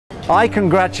I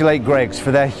congratulate Greggs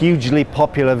for their hugely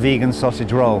popular vegan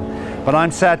sausage roll, but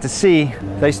I'm sad to see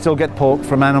they still get pork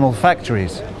from animal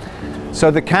factories.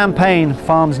 So the campaign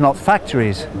Farms Not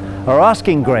Factories are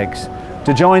asking Greggs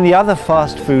to join the other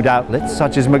fast food outlets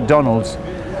such as McDonald's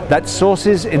that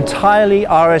sources entirely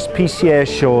RSPCA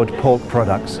Assured pork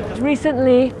products.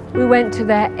 Recently we went to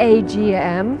their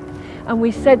AGM and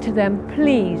we said to them,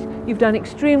 please, you've done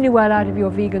extremely well out of your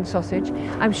vegan sausage.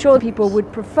 I'm sure people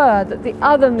would prefer that the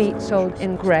other meat sold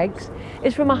in Greggs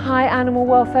is from a high animal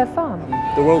welfare farm.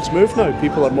 The world's moved now.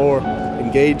 People are more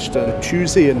engaged and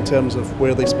choosy in terms of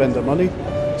where they spend their money.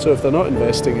 So if they're not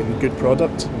investing in good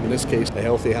product, in this case a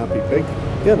healthy, happy pig,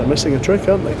 yeah, they're missing a trick,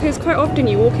 aren't they? Because quite often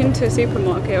you walk into a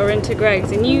supermarket or into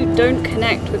Greggs and you don't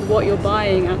connect with what you're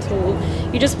buying at all.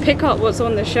 You just pick up what's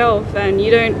on the shelf and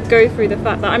you don't go through the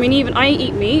fact that, I mean, even I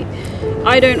eat meat,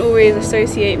 I don't always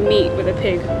associate meat with a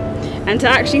pig. And to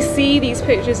actually see these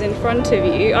pictures in front of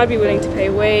you, I'd be willing to pay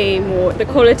way more. The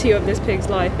quality of this pig's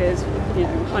life is,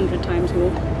 100 times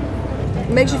more.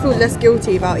 It makes you feel less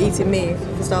guilty about eating meat,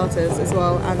 for starters, as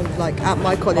well. And like at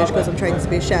my college, because I'm trained to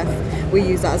be a chef, we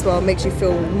use that as well. It makes you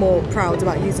feel more proud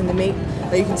about using the meat.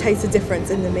 Like you can taste the difference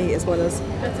in the meat as well as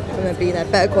from it being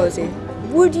better quality.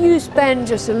 Would you spend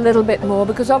just a little bit more?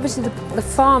 Because obviously the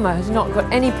farmer has not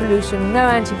got any pollution, no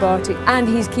antibiotic, and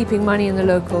he's keeping money in the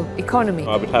local economy.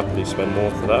 I would happily spend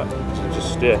more for that. So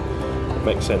just, yeah, it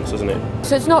makes sense, doesn't it?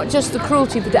 So it's not just the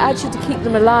cruelty, but actually to keep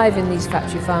them alive in these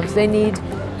factory farms, they need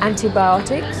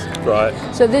antibiotics. Right.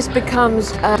 So this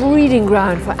becomes a breeding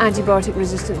ground for antibiotic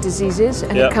resistant diseases,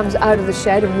 and it comes out of the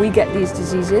shed and we get these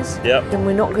diseases. Yep. And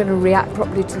we're not going to react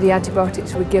properly to the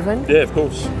antibiotics we're given. Yeah, of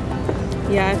course.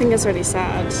 Yeah, I think it's really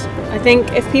sad. I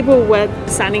think if people were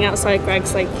standing outside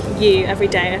Greggs like you every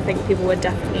day, I think people would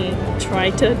definitely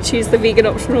try to choose the vegan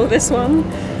option or this one,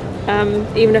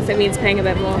 even if it means paying a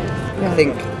bit more. I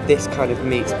think this kind of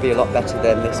meat would be a lot better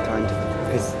than this kind,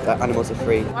 because the animals are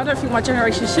free. I don't think my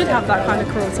generation should have that kind of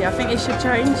cruelty. I think it should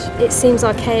change. It seems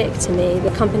archaic to me.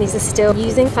 The companies are still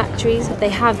using factories. They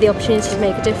have the opportunity to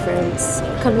make a difference.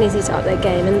 Companies need to up their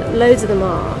game, and loads of them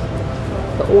are,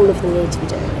 but all of them need to be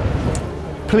doing it.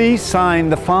 Please sign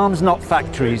the Farms Not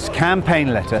Factories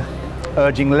campaign letter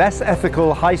urging less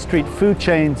ethical high street food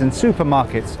chains and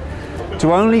supermarkets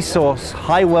to only source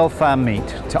high welfare meat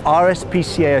to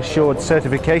RSPCA Assured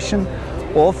certification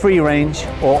or free range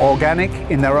or organic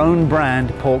in their own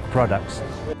brand pork products.